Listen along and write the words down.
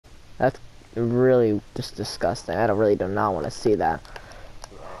That's really just disgusting. I really do not want to see that.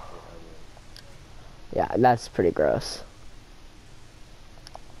 He actually ugly. Yeah, that's pretty gross.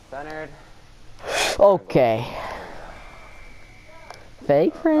 Centered. Okay.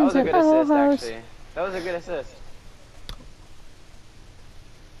 Fake That friends was a and good assist, overs. actually. That was a good assist.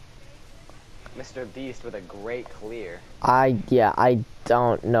 Mr. Beast with a great clear. Yeah, I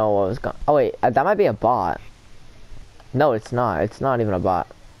don't know what was going. Oh wait, that might be a bot. No, it's not. It's not even a bot.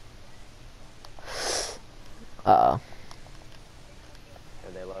 Uh-oh. Are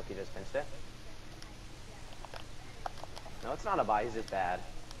they low if he just pinched it? No, it's not a bot. He's just bad.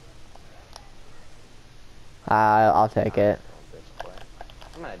 I'll take it. Oh, bitch boy.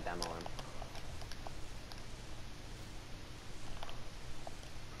 I'm gonna demo him.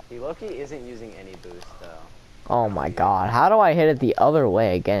 He low-key isn't using any boost, though. Oh my god. How do I hit it the other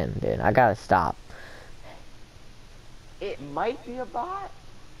way again, dude? I gotta stop. It might be a bot.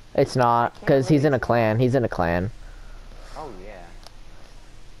 It's not, because he's in a clan. He's in a clan. Oh, yeah.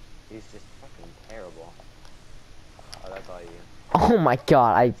 He's just fucking terrible. Oh, that's all you. Oh my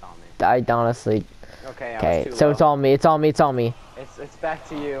god, It's all me. I honestly... Okay, I was Okay, too so low. it's all me, it's all me, it's all me. It's back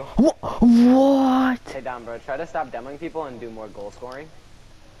to you. What? Hey, Dom, bro, try to stop demoing people and do more goal scoring.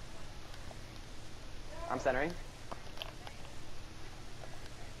 I'm centering.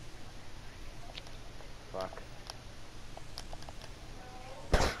 Fuck.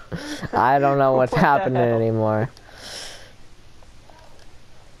 I don't know what's What the happening hell? anymore.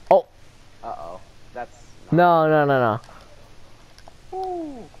 Oh, Uh-oh. That's no, no, no, no.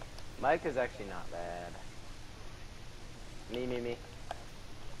 Ooh. Mike is actually not bad. Me.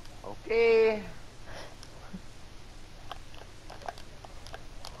 Okay.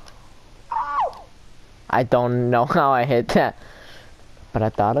 I don't know how I hit that. But I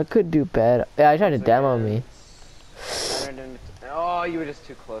thought I could do better. Yeah, I tried to demo me. Oh, you were just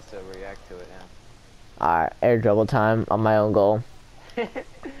too close to react to it, yeah. Alright, air dribble time on my own goal.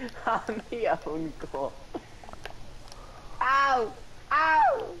 On the own goal. Ow!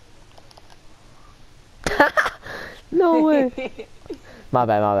 Ow! No way. My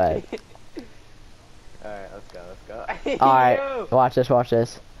bad, my bad. Alright, let's go. Alright, watch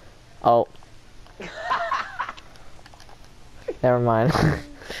this. Oh. Never mind.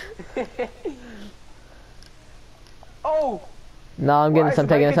 Oh! No, I'm getting this, I'm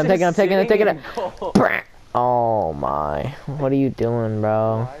taking it. Goal? Oh my. What are you doing,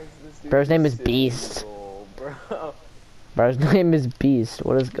 bro? Why is this dude Bro's name is sitting in Beast. goal, bro? Bro's name is Beast.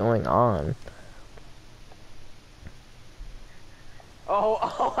 What is going on?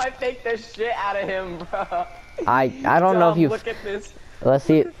 Oh, I faked the shit out of him, bro. I don't know if you... Look at this. Let's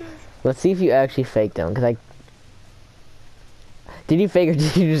see if you actually faked him, because I... Did you fake or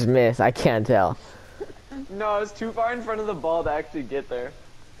did you just miss? I can't tell. No, I was too far in front of the ball to actually get there.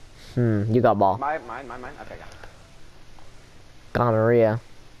 You got ball. Mine. Okay, got it. Gonorrhea.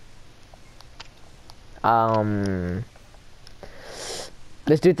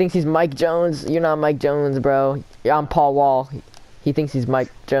 This dude thinks he's Mike Jones. You're not Mike Jones, bro. I'm Paul Wall. He thinks he's Mike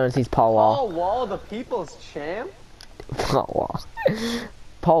Jones. He's Paul Wall. Paul Wall, the people's champ? Paul Wall.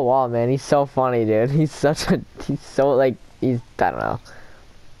 Paul Wall, man. He's so funny, dude. He's so, like, I don't know.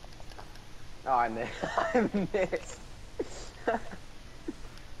 Oh, I missed. I missed.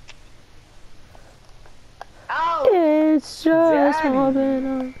 Ow! It's just Daddy.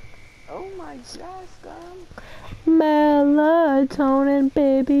 Robin. Oh my gosh, Dom. Melatonin,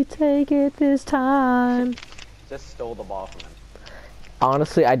 baby, take it this time. Just stole the ball from him.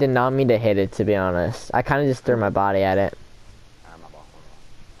 Honestly, I did not mean to hit it, to be honest. I kind of just threw my body at it. My ball.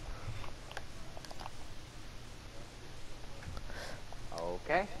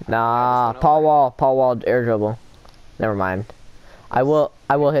 Okay. Nah, Paul Wall, air dribble. Never mind. I will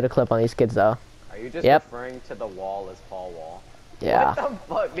hit a clip on these kids, though. Are you just Yep. referring to the wall as Paul Wall? Yeah. What the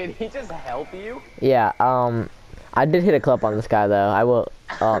fuck? Did he just help you? Yeah, I did hit a clip on this guy, though. I will,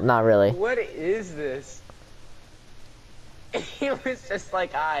 not really. What is this? He was just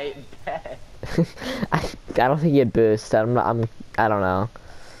like, I bet. I don't think he had boost. I don't know.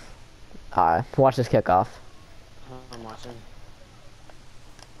 Watch this kickoff. I'm watching.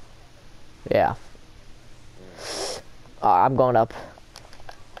 Yeah. I'm going up.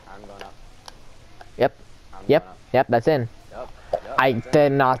 I'm going up. Yep. I'm Yep. going up. Yep, that's in. Yep. I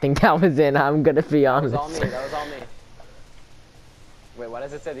did not think that was in. I'm gonna be That honest. was all me. That was all me. Wait, why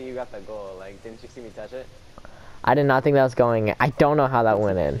does it say that you got the goal? Like, didn't you see me touch it? I did not think that was going in. I don't know how that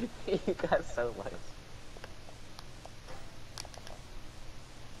went in. You got so much.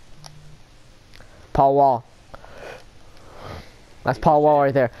 Paul Wall. That's Paul Wall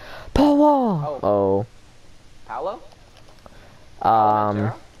right there. Paul Wall. Oh. Paolo? Oh.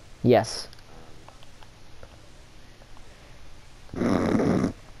 Manchero? Yes.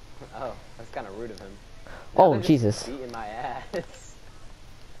 Oh, that's kind of rude of him. Now Oh, they're just Jesus. beating my ass.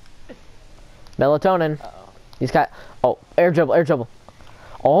 Melatonin. Uh-oh. He's got. Oh, air dribble, air dribble.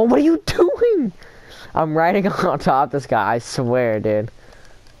 Oh, what are you doing? I'm riding on top of this guy. I swear, dude.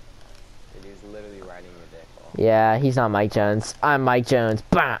 Dude, he's literally riding your dick. Oh. Yeah, he's not Mike Jones. I'm Mike Jones.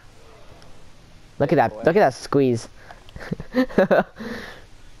 Bah! Look at that. Boy. Look at that squeeze.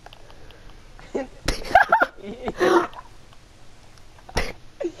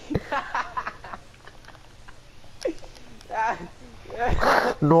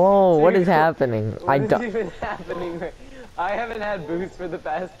 No, what is happening? I What is don't. even happening? I haven't had boost for the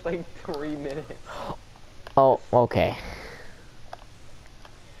past like 3 minutes. Oh, okay.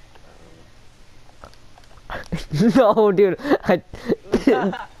 No, dude.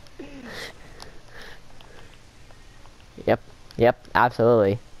 Yep. Yep.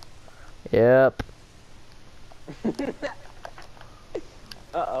 Absolutely. Yep.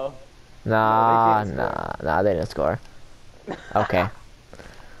 Uh-oh. Nah, No, they can't nah. They didn't score. Okay.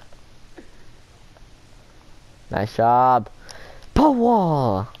 Nice job. Pole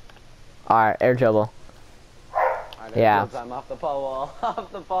wall. Alright, air dribble. Alright, Yeah. I'm off the pole wall.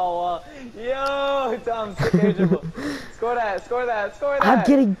 Off the pole wall. Yo, Tom, sick air dribble. Score that, score that, score that. I'm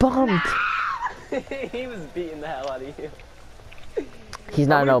getting bumped. He was beating the hell out of you. He's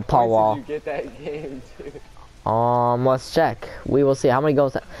How not many no Paul points Wall. did you get that game, dude? Let's check. We will see. How many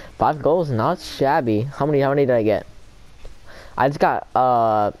goals? 5 goals? Not shabby. How many did I get? I just got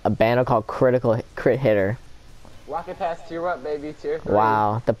a banner called Crit Hitter. Rocket pass, tear up, baby, tier 3.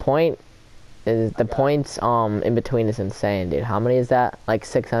 Wow. The points in between is insane, dude. How many is that? Like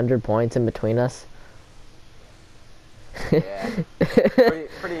 600 points in between us? Yeah.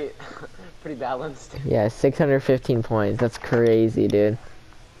 Pretty balanced. Yeah, 615 points. That's crazy, dude.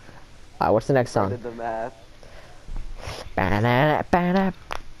 Alright, what's the next I song? did the math.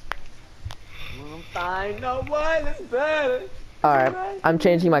 Fine, no one is better. Alright, I'm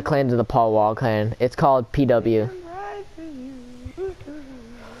changing my clan to the Paul Wall clan. It's called PW.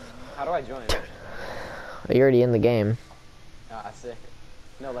 How do I join? You're already in the game. Ah, sick.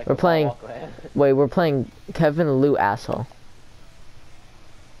 No, like We're the playing- Paul Wall clan. Wait, we're playing Kevin Lou Asshole.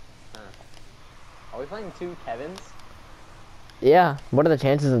 Are we playing 2 Kevins? Yeah, what are the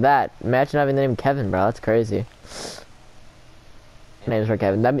chances of that? Imagine having the name Kevin, bro. That's crazy. Names for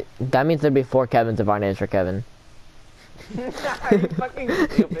Kevin. That means there'd be 4 Kevins if our names were Kevin. Are you fucking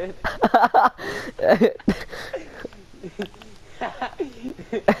stupid?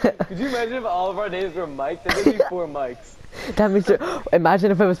 Could you imagine if all of our names were Mike? Then there'd be 4 Mikes. That means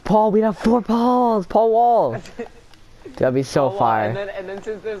imagine if it was Paul. We'd have 4 Pauls. Paul Wall. That'd be so Paul Wall, fire. and then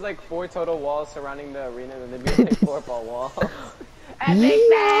since there's like 4 total walls surrounding the arena, then there'd be like 4 Paul walls. Epic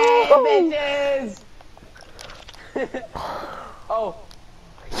save, bitches! Oh.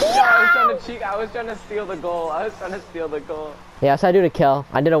 No, I was trying to cheat. I was trying to steal the goal. Yeah, so I did a kill.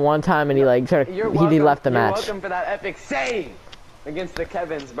 I did it one time and he like sort of, You're welcome. he left the You're match. welcome for that epic save against the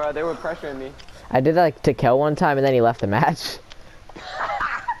Kevins, bro. They were pressuring me. I did like to kill one time and then he left the match.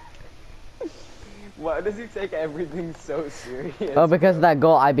 Why does he take everything so serious? Oh, because of that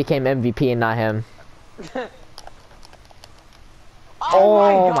goal, I became MVP and not him.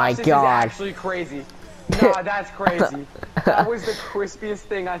 Oh my this God. is actually crazy. Nah, that's crazy. That was the crispiest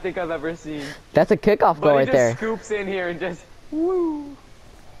thing I think I've ever seen. That's a kickoff But goal he right just there. scoops in here and just woo.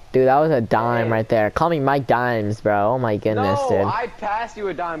 Dude, that was a dime Yeah. right there. Call me Mike Dimes, bro. Oh my goodness, No, dude. I passed you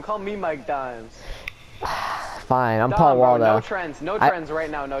a dime. Call me Mike Dimes. Fine, I'm Dom, Paul Wall bro, though. no trends. No trends right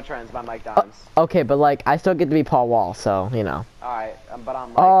now. No trends by Mike Dimes. Okay, but like, I still get to be Paul Wall, so, you know. Alright, but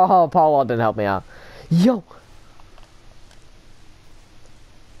I'm like... Oh, Paul Wall didn't help me out. Yo!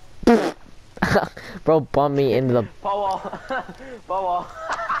 Bro, bumped me into the... Paul Wall. Paul Wall.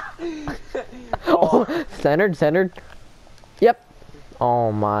 Oh, centered. Yep.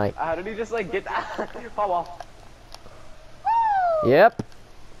 Oh my. How did he just like get that? Paul Wall. Yep.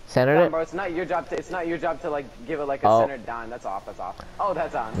 Centered Dom, it. bro, it's not your job to like give it like a Oh. centered dime. That's off. Oh,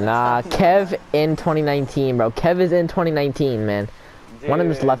 that's on. Nah, Kev in 2019, bro. Kev is in 2019, man. One of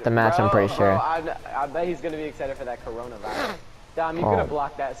them just left the match, I'm pretty sure. I bet he's gonna be excited for that coronavirus. Dom, you could have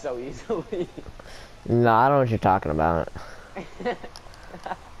blocked that so easily. No, I don't know what you're talking about.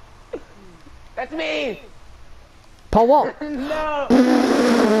 That's me! Paul Wall. No! I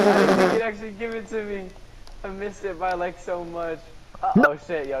didn't think you'd actually give it to me. I missed it by like so much. Oh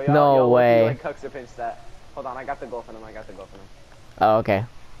shit, yo. No way. Like Cuxer pinched that. Hold on, I got the goal for him. Oh, okay.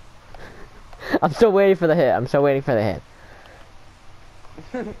 I'm still waiting for the hit.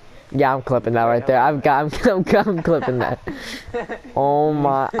 Yeah, I'm clipping that right there. I'm clipping that. Oh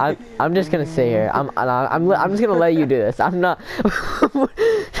my! I'm just gonna sit here. I'm just gonna let you do this. I'm not. No,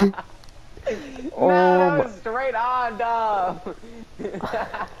 Oh that my. was straight on, dog.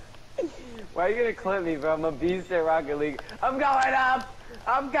 Why are you gonna clip me, bro? I'm a beast at Rocket League. I'm going up.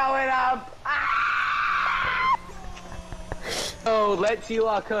 I'm going up. Ah! Oh, let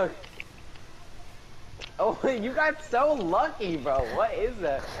T-Law cook. Oh, you got so lucky, bro. What is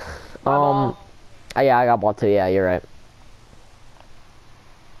that? My ball. Yeah, I got ball too. Yeah, you're right.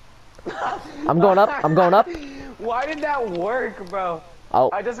 I'm going up. I'm going up. Why did that work, bro? Oh,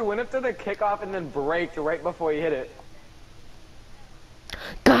 I just went up to the kickoff and then braked right before you hit it.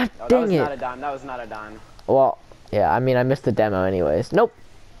 God Oh, that dang was it. not a dime. That was not a dime. Well, yeah. I mean, I missed the demo anyways. Nope.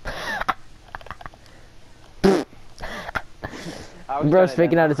 Bro's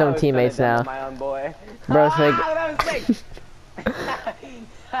faking out his own teammates now. My own boy. Bro's faking.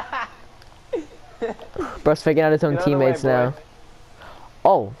 Bro's faking out his own Get out of the way, teammates now. boy.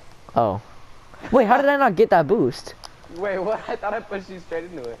 Oh, oh. Wait, how did I not get that boost? Wait, what? I thought I pushed you straight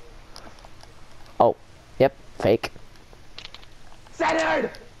into it. Oh, yep, fake. Centered!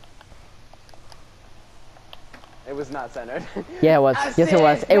 It was not centered. Yeah, it was. Yes, it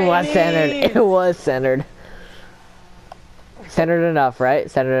was. It was centered. It was centered. Centered enough, right?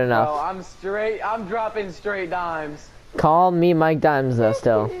 Centered enough. Bro, I'm dropping straight dimes. Call me Mike Dimes, though,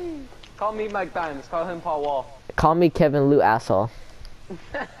 still. Call me Mike Dimes. Call him Paul Wall. Call me Kevin Lou Asshole.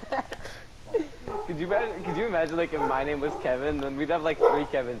 Could you imagine like if my name was Kevin, then we'd have like 3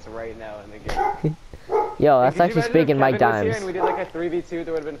 Kevins right now in the game. Yo, that's Could you actually imagine speaking if Mike Kevin was here Dimes. and we did like a 3v2,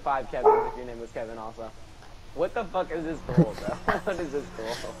 there would have been 5 Kevins if your name was Kevin also. What the fuck is this goal, bro? What is this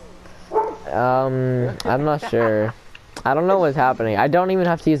goal? I'm not sure. I don't know what's happening. I don't even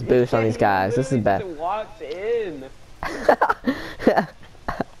have to use boost on these guys. This is bad. Walked in.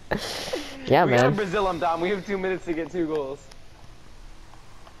 Yeah, We got man. Brazil, I'm Dom. We have 2 minutes to get 2 goals.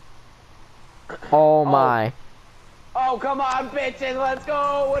 Oh my. Oh, come on, bitches. Let's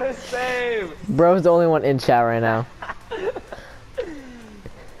go. What a save. Bro's the only one in chat right now.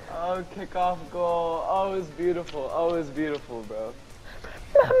 Oh, kickoff goal. Oh, it's beautiful. Oh, it's beautiful, bro.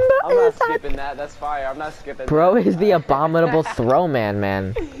 I'm not skipping that. That's fire. I'm not skipping Bro that. is the abominable throw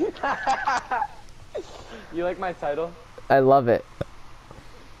man. You like my title? I love it.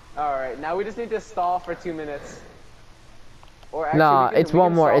 Alright, now we just need to stall for 2 minutes. Or actually, Nah, we can- it's we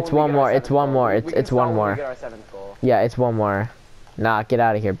one can more, stall it's when we one get more, our it's 7th one goal. more, We it's can stall one when more. we get our 7th goal. Yeah, it's one more. Nah, get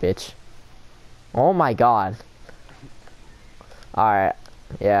out of here, bitch. Oh my god. Alright.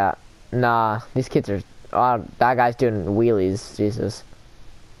 Yeah. Nah, these kids are... Oh, that guy's doing wheelies. Jesus.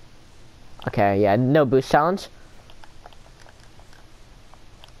 Okay, yeah, no boost challenge.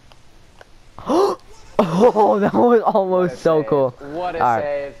 Oh, that was almost so cool. What a Alright.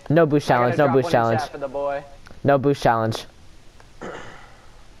 save. No boost I gotta challenge, no drop boost one in challenge. chat for the boy. No boost challenge.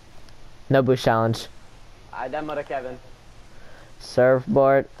 No boost challenge. I demoed a Kevin.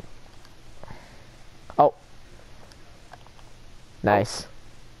 Surfboard. Oh. Nice.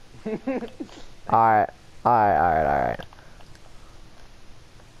 Alright. Alright.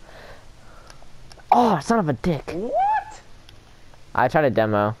 Oh, son of a dick. What? I tried a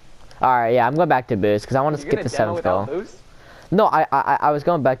demo. Alright, yeah, I'm going back to boost because I want to You're skip gonna the demo 7th goal. without boost? No, I was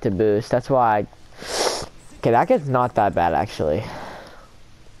going back to boost. That's why I... Okay, that guy's not that bad, actually.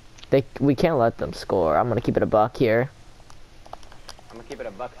 We can't let them score. I'm going to keep it a buck here. I'm gonna keep it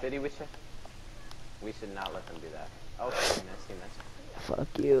a buck 50 with you. We should not let them do that. Oh, he missed. Fuck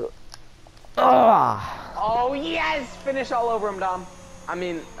you. Ugh. Oh, yes! Finish all over him, Dom. I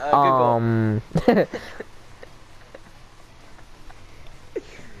mean, good goal.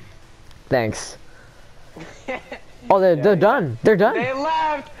 Thanks. Oh, they're done. They're done. They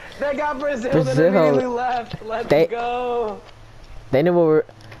left! They got Brazil, Brazil. then immediately left. Let's go! They knew what we're...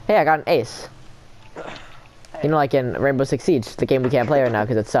 Hey, I got an ace. You know, like in Rainbow Six Siege, the game we can't play right now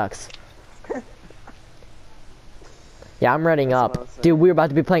because it sucks. Yeah, I'm running up. Dude, we were about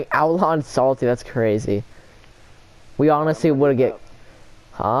to be playing Outlaw and Salty. That's crazy. We honestly would get...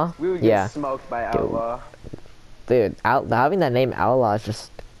 Huh? We would get smoked by Outlaw. Dude, having that name Outlaw is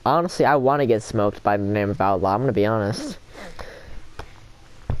just... Honestly, I want to get smoked by the name of Outlaw. I'm gonna be honest.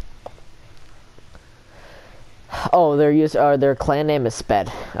 Oh, their clan name is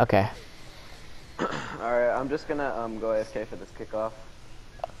Sped. Okay. Alright, I'm just gonna go AFK for this kickoff.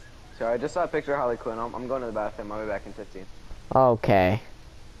 Sorry, I just saw a picture of Harley Quinn. I'm going to the bathroom. I'll be back in 15. Okay.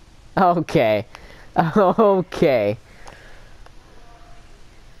 Okay. Okay.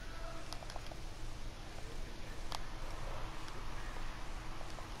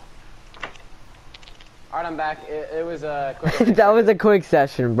 Alright, I'm back. It was a quick. That was a quick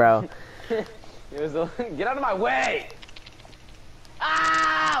session, bro. It was a, get out of my way!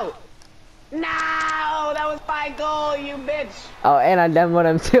 Ow! No! That was my goal, you bitch! Oh, and I demoed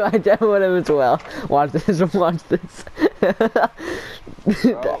him too. I demoed him as well. Watch this. Watch this.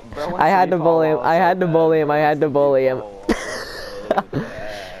 Bro I had to bully him. I had to bully him. I had to bully him.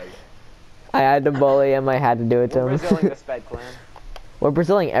 I had to bully him. I had to do it to We're him. Braziling the Sped clan. We're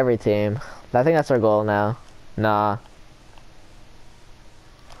Braziling every team. I think that's our goal now. Nah.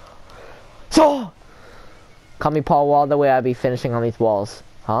 So, call me Paul Wall. The way I'd be finishing on these walls,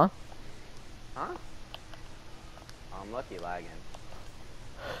 huh? Huh? I'm lucky lagging.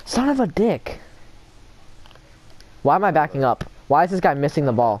 Son of a dick. Why am I backing up? Why is this guy missing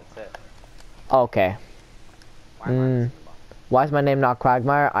the ball? That's it. Okay. Why am I missing the ball? Why is my name not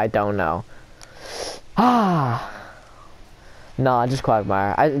Quagmire? I don't know. Ah. No, just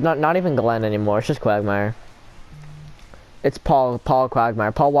Quagmire. Not even Glenn anymore. It's just Quagmire. It's Paul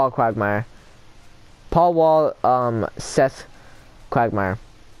Quagmire. Paul Wall Quagmire. Paul Wall, Seth Quagmire.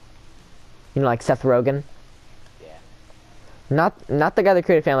 You know, like Seth Rogen? Yeah. Not the guy that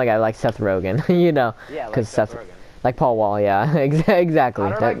created Family Guy, like Seth Rogen. You know, Yeah, like because Seth Rogen. like Paul Wall, yeah, exactly.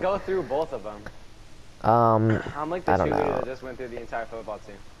 How did I go through both of them? I'm like the I don't cheerleader know. that just went through the entire football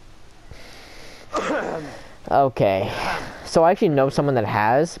team. Okay, so I actually know someone that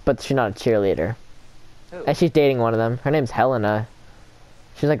has, but she's not a cheerleader, Who? and she's dating one of them. Her name's Helena.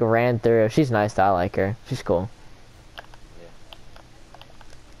 She's like ran through. She's nice. I like her. She's cool. Yeah.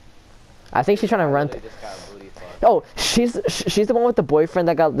 I think she's trying to run. Literally just got booty fucked. Oh, she's the one with the boyfriend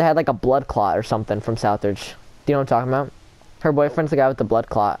that had like a blood clot or something from Southridge. Do you know what I'm talking about? Her boyfriend's the guy with the blood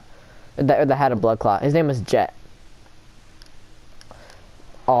clot. That had a blood clot. His name was Jet.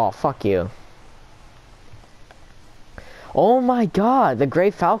 Oh, fuck you. Oh my god, the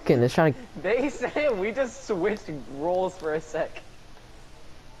Gray Falcon is trying to... They said we just switched roles for a sec.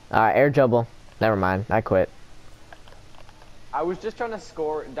 Alright, air jumble. Never mind, I quit. I was just trying to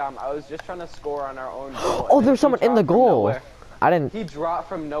score, Dom. I was just trying to score on our own goal. Oh, and there's he someone in the dropped from goal. nowhere. I didn't... He dropped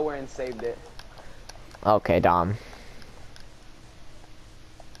from nowhere and saved it. Okay, Dom.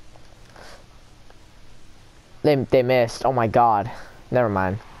 They missed. Oh my god. Never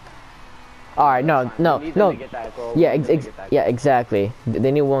mind. Alright, no. We need them to get that goal. Yeah, We need them to get that yeah, goal. exactly.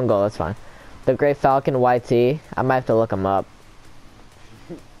 They need one goal, that's fine. The Gray Falcon YT, I might have to look him up.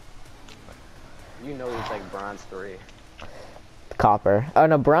 You know he's like bronze 3. Copper. Oh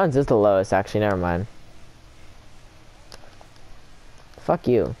no, bronze is the lowest actually, never mind. Fuck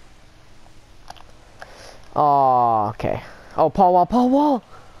you. Oh, okay. Oh, Paul Wall!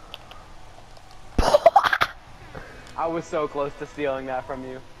 I was so close to stealing that from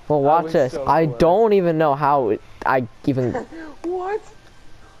you. Well, watch was this. so I close. don't even know how I even... What?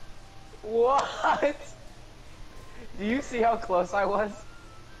 What? Do you see how close I was?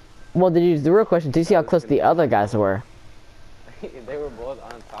 Well, the real question, do you see how close the other guys were? They were both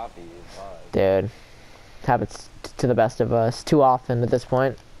on top of you. Pause. Dude. Happens to the best of us. Too often at this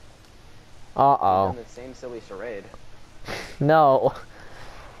point. Uh-oh. On the same silly charade. No.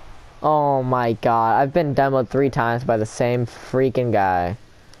 Oh my god. I've been demoed 3 times by the same freaking guy.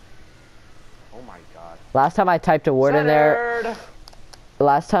 Oh my god. Last time I typed a word in there... Centered!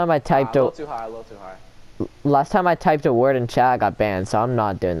 Last time I typed A little too high, a little too high. Last time I typed a word in chat, I got banned, so I'm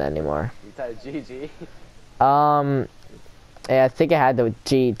not doing that anymore. You typed GG. Yeah, I think it had the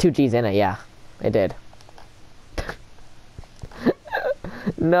 2 G's in it, yeah. It did.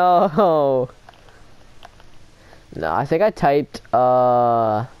 No. No, I think I typed,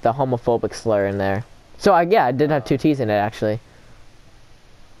 the homophobic slur in there. So, yeah, I did have 2 T's in it, actually.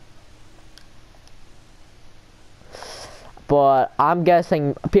 But I'm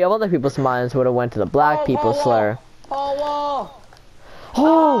guessing other people's minds would have went to the black people slur. Paul Wall!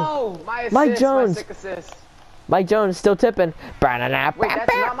 Oh! My assist, Mike Jones. my sick assist. Mike Jones still tipping. Wait,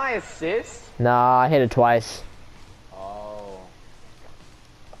 that's not my assist? Nah, I hit it twice. Oh.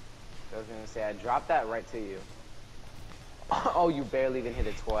 I was gonna say, I dropped that right to you. Oh, you barely even hit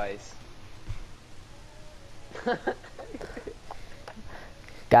it twice.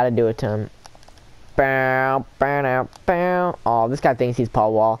 Gotta do it to him. Bow, bow, bow. Oh, this guy thinks he's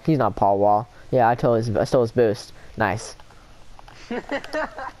Paul Wall. He's not Paul Wall. Yeah, I stole his boost. Nice.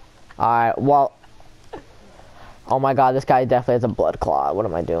 Alright, well. Oh my god, this guy definitely has a blood clot. What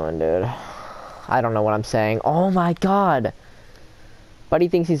am I doing, dude? I don't know what I'm saying. Oh my god. But he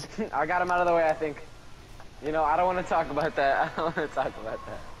thinks he's... I got him out of the way, I think. You know, I don't want to talk about that. I don't want to talk about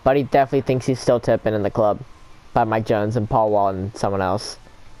that. But he definitely thinks he's still tipping in the club. By Mike Jones and Paul Wall and someone else.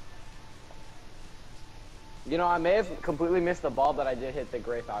 You know, I may have completely missed the ball, but I did hit the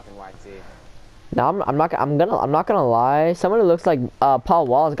Gray Falcon YT. No, I'm not gonna lie. Someone who looks like Paul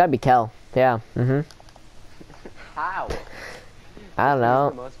Wall has gotta be Kel. Yeah. How? I don't He's know.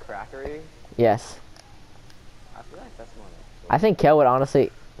 the most crackery. Yes. I feel like that's one of I think Kel would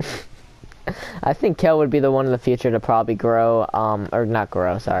honestly. I think Kel would be the one in the future to probably grow, or not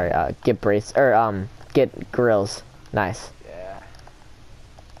grow. Sorry, get brace or get grills. Nice. Yeah.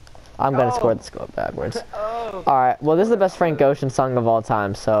 I'm gonna Oh. score the score backwards. Oh. All right. Well, this is the best Frank Ocean song of all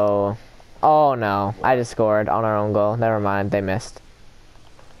time. So, oh no, I just scored on our own goal. Never mind, they missed.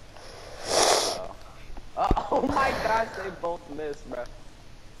 Oh my gosh, they both missed, bro.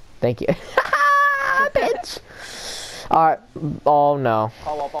 Thank you. Bitch. All right. Oh no.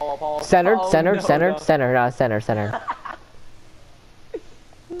 Paul. Centered, Oh, centered, no, centered, no. center, not center.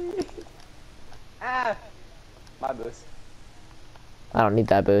 Ah. My boost. I don't need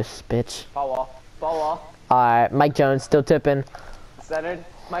that boost, bitch. Paul Wall. Alright, Mike Jones still tipping. Centered.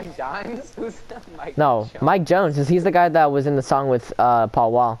 Mike Jones? Who's that? Mike No, Jones? Mike Jones, 'cause he's the guy that was in the song with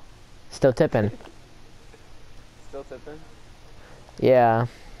Paul Wall. Still tipping. Still tipping? Yeah.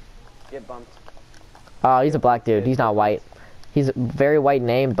 Get bumped. Oh, he's a black dude. He's not white. He's a very white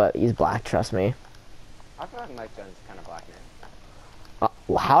name, but he's black, trust me. I feel like Mike Jones is kind of black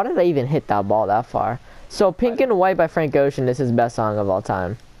name. How did I even hit that ball that far? So, Pink and White by Frank Ocean is his best song of all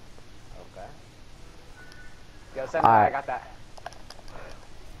time. Okay. Yo, Centered, Alright. I got that.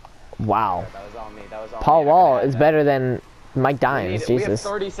 Wow. That was all me. That was all Paul me. I Wall could've had is that. better than Mike We Dimes, have Jesus.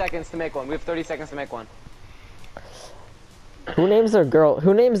 30 seconds to make one. We have 30 seconds to make one. Who names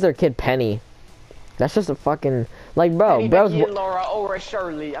their kid Penny? That's just a fucking, like, bro, Penny, bro's, Becky, and Laura, or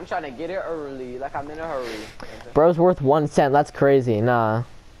Shirley. I'm trying to get it early, like I'm in a hurry. bro's worth 1 cent. That's crazy. Nah.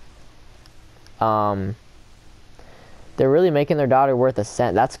 They're really making their daughter worth a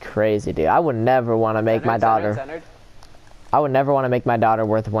cent. That's crazy, dude. I would never want to make my daughter. Centered. I would never want to make my daughter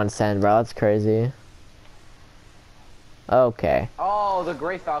worth 1 cent, bro. That's crazy. Okay. Oh, the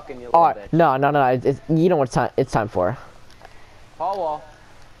Gray Falcon, you little All right. bitch. No. It's you know what time it's time for. Paul Wall.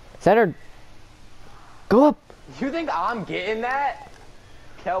 Centered. Go up. You think I'm getting that?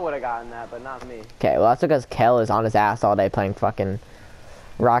 Kel would have gotten that, but not me. Okay, well that's because Kel is on his ass all day playing fucking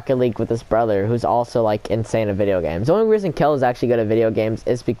Rocket League with his brother, who's also like insane at video games. The only reason Kel is actually good at video games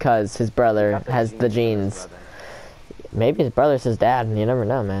is because his brother Got has the genes. brother. Maybe his brother's his dad, and you never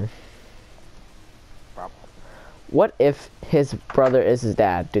know, man. Probably. What if his brother is his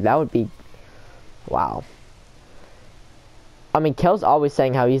dad? Dude, that would be... Wow. I mean, Kel's always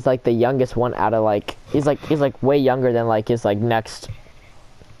saying how he's like the youngest one out of like... He's like way younger than like his like next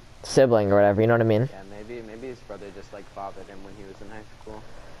sibling or whatever, you know what I mean? Yeah, maybe his brother just like fathered him when he was in high school.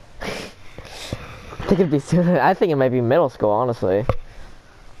 I think it'd be soon. I think it might be middle school, honestly.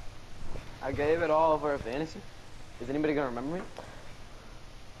 I gave it all for a fantasy. Is anybody gonna remember me?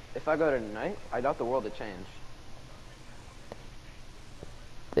 If I go tonight, I doubt the world to change.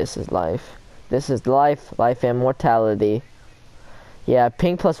 This is life. This is life. Life and mortality. Yeah,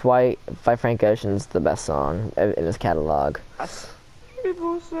 Pink plus White by Frank Ocean's the best song in his catalog.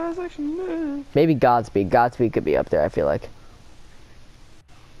 Maybe Godspeed. Godspeed could be up there, I feel like.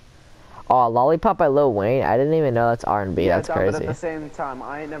 Oh, Lollipop by Lil Wayne. I didn't even know that's R&B. Yeah, That's But at crazy. the same time,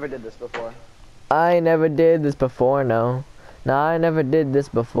 I never did this before. I never did this before, no. No, I never did this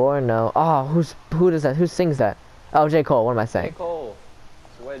before, no. Oh, who does that? Who sings that? Oh, J. Cole. What am I J. saying? Cole.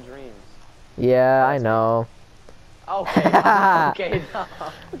 It's Wet Dreams. Yeah, I know. Okay, okay, no.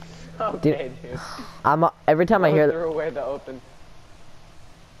 Okay, dude. Every time I hear that. Threw away the open.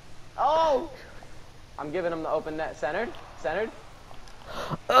 Oh! I'm giving him the open net. Centered? Centered?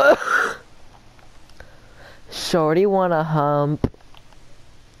 Shorty wanna hump.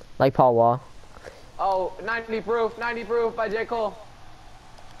 Like Paul Wall. Oh, 90 proof by J. Cole.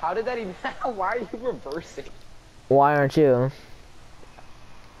 How did that even Why are you reversing? Why aren't you?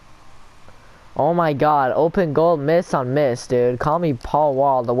 Oh my god, open goal, miss on miss, dude. Call me Paul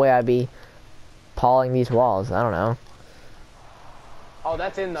Wall the way I be pawing these walls. I don't know. Oh,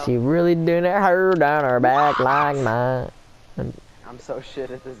 that's in though. She really doing it her down her back like mine. I'm so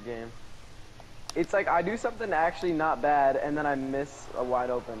shit at this game. It's like I do something actually not bad and then I miss a wide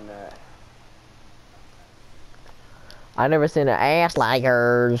open net. I never seen an ass like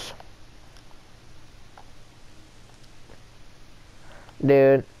hers.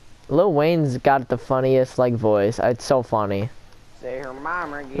 Dude, Lil Wayne's got the funniest like voice. It's so funny. Say her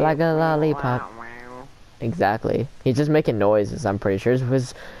mama get Like a lollipop. Exactly. He's just making noises, I'm pretty sure.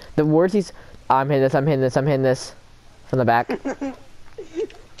 The words he's I'm hitting this, I'm hitting this, I'm hitting this. From the back. From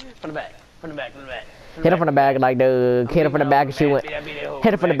the back. Hit her from the back like dude. Hit her from the back and she went.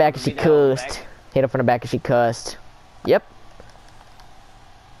 Hit her from the back and she cussed. Hit her from the back and she cussed. Yep.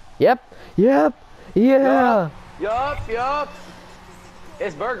 Yep. Yep. Yeah. Yup.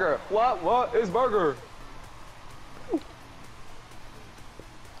 It's Burger. What? It's Burger.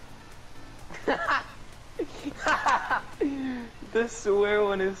 The swear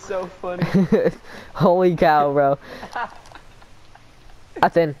one is so funny. Holy cow, bro.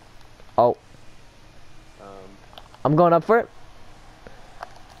 That's in. Oh. I'm going up for it.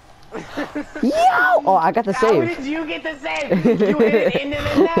 Yo! Oh, I got the How save. did you get the save? You hit it into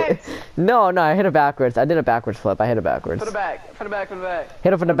the net. No, I hit it backwards. I did a backwards flip. I hit it backwards. Put it back. Hit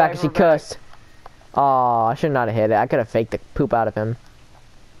it from the back and she cussed. Oh, I should not have hit it. I could have faked the poop out of him.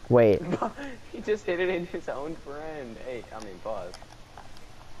 Wait. He just hit it in his own friend. Hey, pause.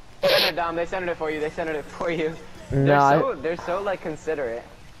 Center, Dom. They centered it for you. No, They're so like considerate.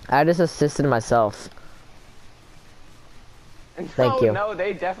 I just assisted myself. Thank you. No,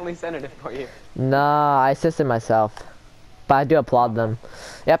 they definitely centered it for you. Nah, I assisted myself. But I do applaud them.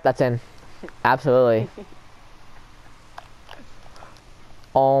 Yep, that's in. Absolutely.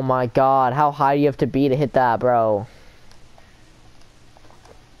 Oh my god, how high do you have to be to hit that, bro?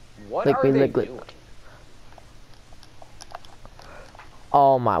 What are they doing?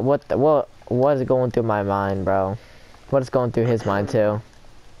 Oh my, what is going through my mind, bro? What is going through his mind too?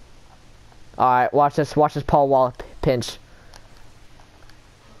 Alright, watch this Paul Wall pinch.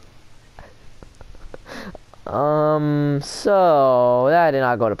 So that did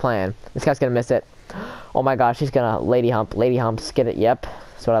not go to plan. This guy's gonna miss it. Oh my gosh, he's gonna lady humps, get it, yep.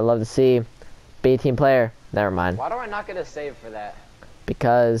 That's what I love to see. Be a team player. Never mind. Why do I not get a save for that?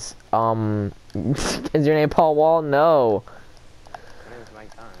 Because, is your name Paul Wall? No. My name's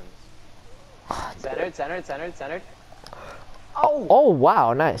Mike Times. Centered. Oh! Oh,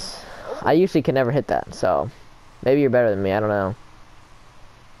 wow, nice. I usually can never hit that, so maybe you're better than me, I don't know.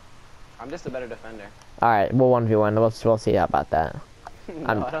 I'm just a better defender. Alright, we'll 1v1, we'll see about that.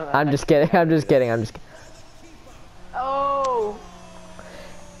 No, I'm just kidding, I'm just kidding. Oh!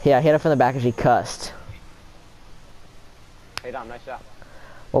 Yeah, I hit her from the back and she cussed. Hey Dom, nice shot.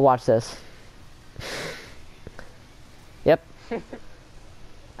 We'll watch this. Yep.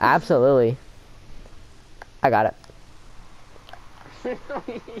 Absolutely. I got it.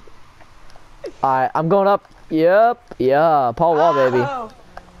 Alright, I'm going up. Yep. Yeah, Paul Wall, baby.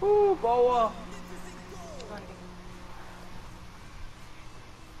 Ooh, Paul Wall.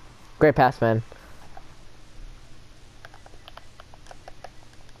 Great pass, man.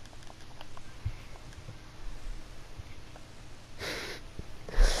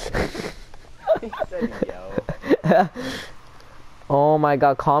 He said, yo. Oh my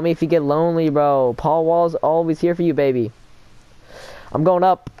god, call me if you get lonely, bro. Paul Wall's always here for you, baby. I'm going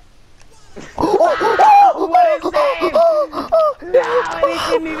up. What a save! No,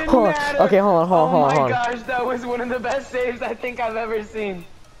 it didn't even matter. Okay, hold on. Oh my gosh, that was one of the best saves I think I've ever seen.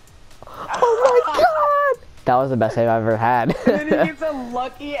 Oh my god! That was the best save I've ever had. And then he gets a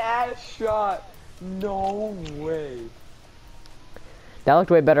lucky ass shot. No way. That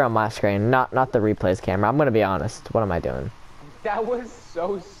looked way better on my screen, not the replays camera. I'm gonna be honest. What am I doing? That was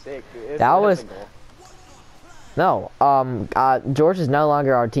so sick, dude. That was... No, George is no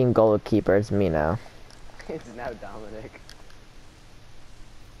longer our team goalkeeper. It's me now. It's now Dominic.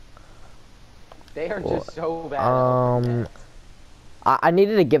 They are just so bad. I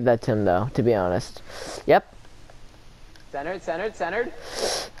needed to give that to him though, to be honest. Yep. Centered.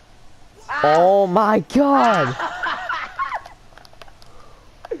 Oh my god!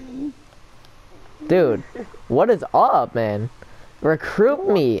 Dude, what is up, man? Recruit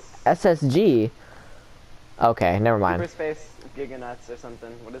me, SSG. Okay, never mind. Hyperspace Giganuts or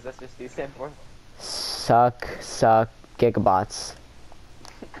something. What does SSG stand for? Suck, gigabots.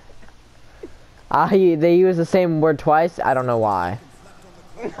 They use the same word twice. I don't know why.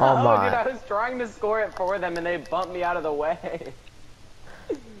 Oh my! Dude, I was trying to score it for them and they bumped me out of the way.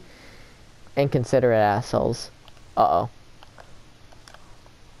 Inconsiderate assholes. Uh-oh.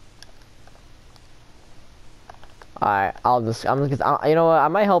 Alright, I'm just, you know what, I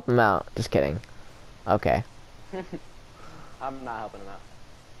might help him out. Just kidding. Okay. I'm not helping him out.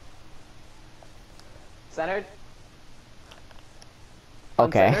 Centered?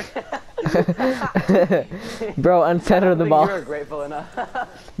 Okay. Bro, uncenter the ball. You were grateful enough.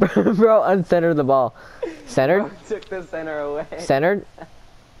 Bro, uncenter the ball. Centered? Bro took the center away. Centered?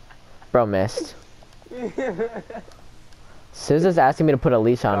 Bro missed. Susan's asking me to put a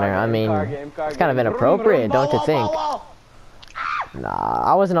leash on her. I mean, it's kind of inappropriate, don't you think? Nah,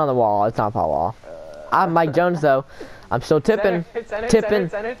 I wasn't on the wall. It's not Paul Wall. I'm Mike Jones, though. I'm still tipping.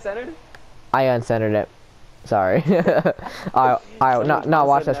 Centered. I uncentered it. Sorry. Alright, no,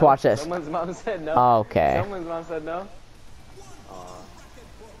 watch this, watch this. Someone's mom said no. Okay. Someone's mom said no.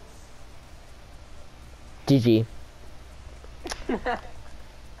 GG.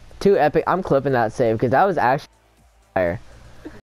 Too epic. I'm clipping that save because that was actually fire.